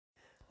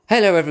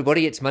Hello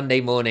everybody, it's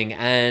Monday morning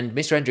and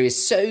Mr. Andrew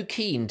is so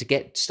keen to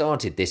get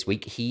started this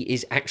week, he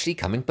is actually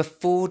coming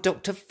before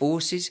Dr.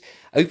 Force's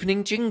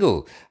opening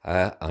jingle.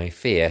 I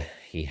fear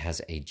he has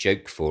a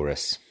joke for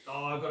us.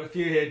 Oh, I've got a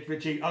few here,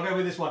 Richie. I'll go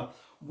with this one.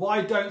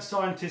 Why don't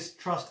scientists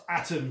trust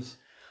atoms?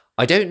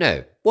 I don't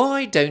know.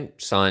 Why don't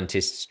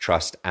scientists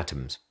trust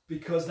atoms?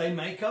 Because they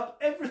make up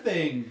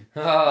everything.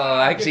 Oh,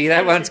 actually,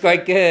 that one's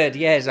quite good.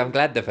 Yes, I'm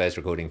glad the first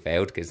recording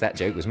failed because that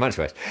joke was much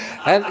worse.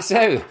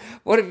 So,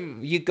 what have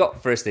you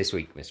got for us this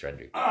week, Mr.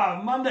 Andrew?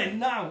 Monday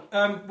now.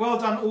 Well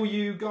done, all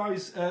you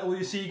guys, all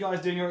you CE guys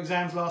doing your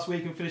exams last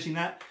week and finishing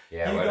that.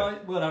 Yeah,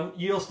 well done.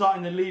 You're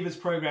starting the Levers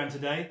program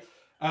today.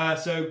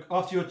 So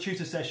after your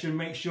tutor session,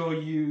 make sure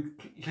you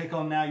click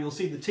on now. You'll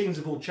see the teams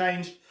have all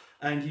changed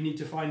and you need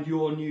to find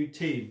your new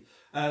team.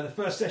 The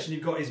first session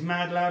you've got is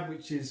Mad Lab,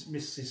 which is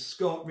Mrs.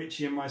 Scott,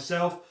 Richie and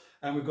myself.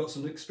 And we've got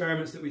some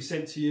experiments that we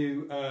sent to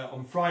you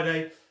on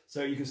Friday.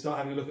 So you can start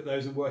having a look at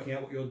those and working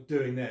out what you're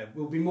doing there.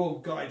 Will be more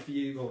guide for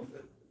you, or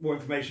more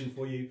information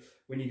for you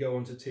when you go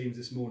onto Teams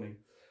this morning.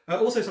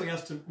 Also something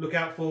else to look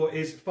out for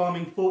is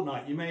Farming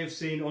Fortnight. You may have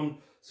seen on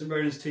St.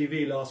 Ronan's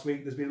TV last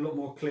week, there's been a lot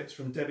more clips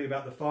from Debbie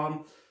about the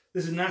farm.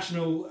 This is a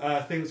national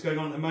thing that's going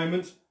on at the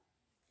moment.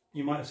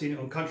 You might have seen it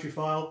on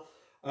Countryfile.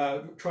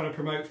 Trying to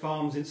promote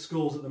farms in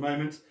schools at the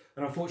moment,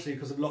 and unfortunately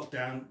because of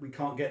lockdown we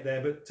can't get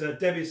there, but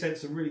Debbie sent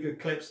some really good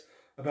clips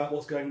about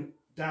what's going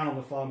down on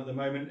the farm at the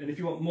moment, and if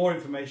you want more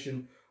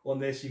information on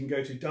this you can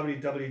go to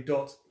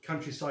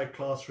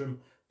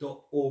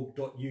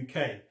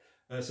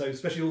www.countrysideclassroom.org.uk. So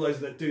especially all those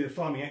that do the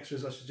farming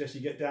extras, I suggest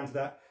you get down to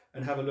that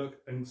and have a look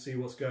and see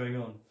what's going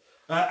on.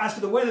 As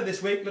for the weather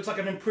this week, looks like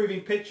an improving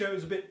picture. It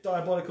was a bit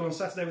diabolical on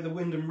Saturday with the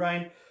wind and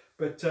rain,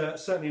 but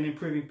certainly an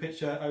improving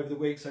picture over the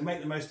week, so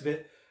make the most of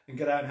it and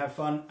get out and have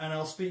fun, and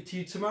I'll speak to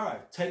you tomorrow.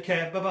 Take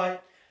care, bye-bye.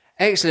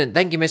 Excellent,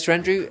 thank you Mr.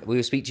 Andrew,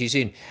 we'll speak to you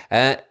soon.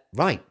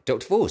 Right,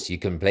 Dr. Force, you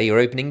can play your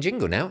opening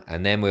jingle now,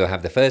 and then we'll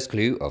have the first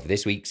clue of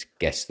this week's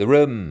Guess the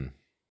Room.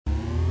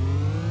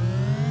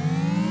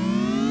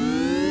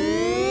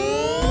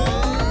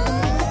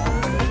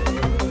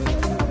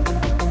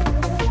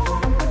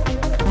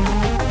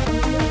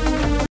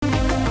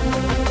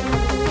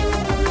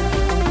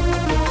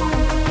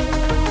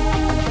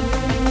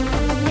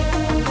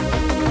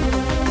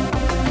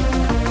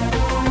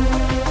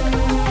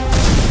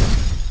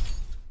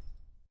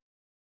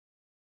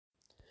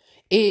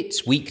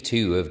 It's week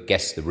 2 of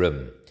Guess the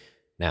Room.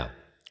 Now,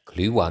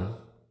 clue 1,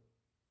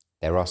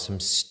 there are some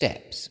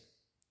steps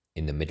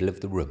in the middle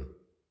of the room.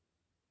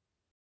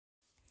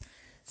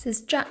 This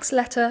is Jack's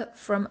letter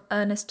from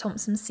Ernest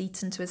Thompson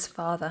Seton to his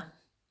father.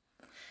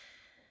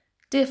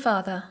 Dear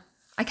father,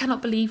 I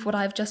cannot believe what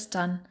I have just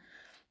done.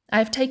 I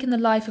have taken the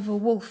life of a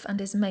wolf and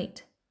his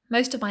mate.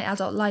 Most of my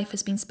adult life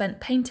has been spent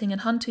painting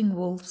and hunting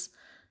wolves.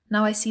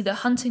 Now I see that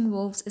hunting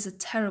wolves is a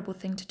terrible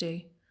thing to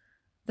do.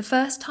 The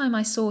first time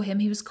I saw him,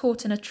 he was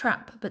caught in a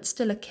trap, but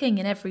still a king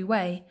in every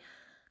way.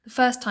 The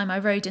first time I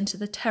rode into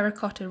the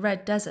terracotta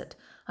red desert,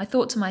 I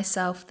thought to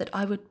myself that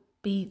I would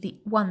be the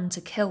one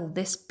to kill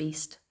this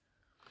beast.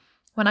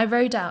 When I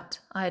rode out,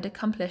 I had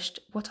accomplished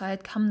what I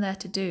had come there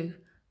to do,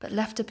 but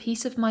left a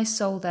piece of my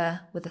soul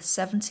there with a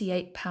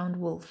 78-pound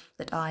wolf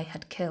that I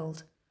had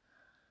killed.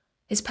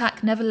 His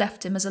pack never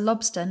left him as a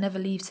lobster never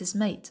leaves his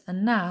mate,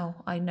 and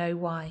now I know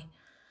why.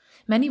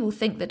 Many will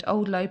think that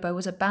old Lobo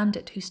was a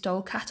bandit who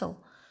stole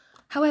cattle.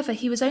 However,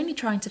 he was only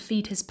trying to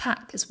feed his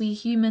pack, as we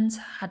humans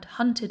had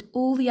hunted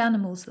all the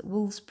animals that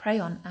wolves prey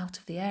on out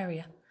of the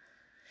area.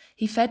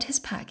 He fed his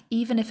pack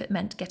even if it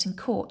meant getting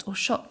caught or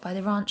shot by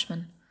the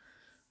ranchmen.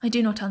 I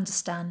do not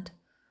understand.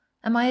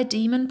 Am I a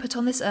demon put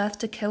on this earth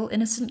to kill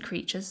innocent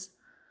creatures?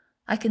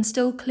 I can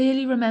still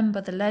clearly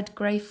remember the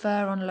lead-grey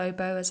fur on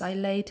Lobo as I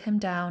laid him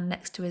down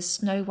next to his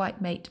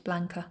snow-white mate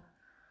Blanca.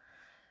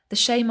 The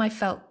shame I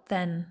felt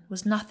then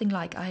was nothing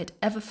like I had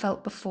ever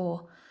felt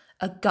before,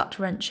 a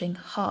gut-wrenching,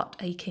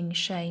 heart-aching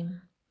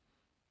shame.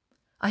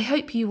 I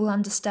hope you will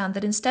understand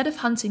that instead of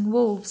hunting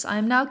wolves, I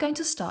am now going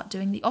to start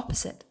doing the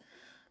opposite.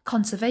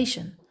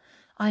 Conservation.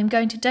 I am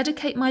going to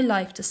dedicate my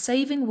life to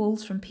saving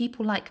wolves from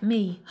people like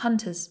me,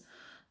 hunters.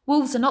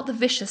 Wolves are not the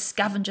vicious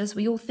scavengers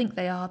we all think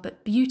they are,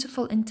 but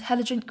beautiful,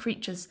 intelligent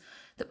creatures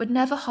that would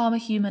never harm a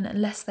human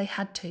unless they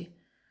had to.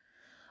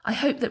 I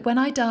hope that when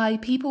I die,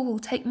 people will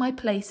take my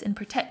place in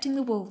protecting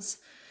the wolves,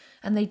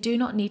 and they do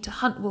not need to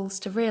hunt wolves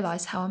to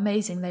realise how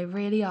amazing they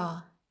really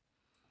are.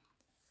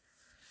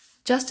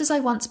 Just as I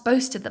once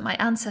boasted that my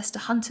ancestor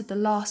hunted the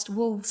last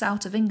wolves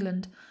out of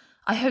England,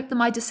 I hope that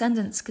my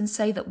descendants can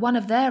say that one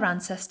of their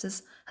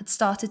ancestors had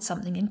started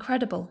something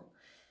incredible.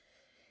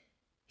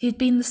 He had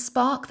been the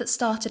spark that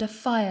started a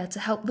fire to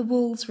help the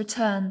wolves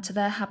return to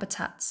their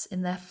habitats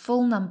in their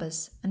full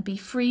numbers and be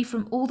free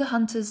from all the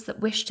hunters that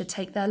wished to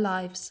take their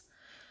lives.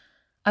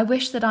 I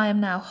wish that I am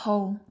now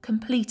whole,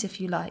 complete if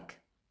you like,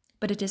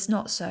 but it is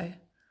not so.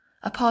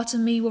 A part of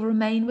me will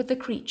remain with the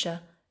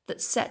creature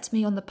that set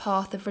me on the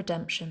path of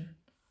redemption,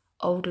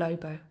 Old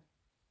Lobo.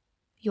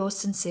 Yours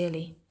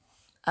sincerely,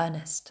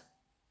 Ernest.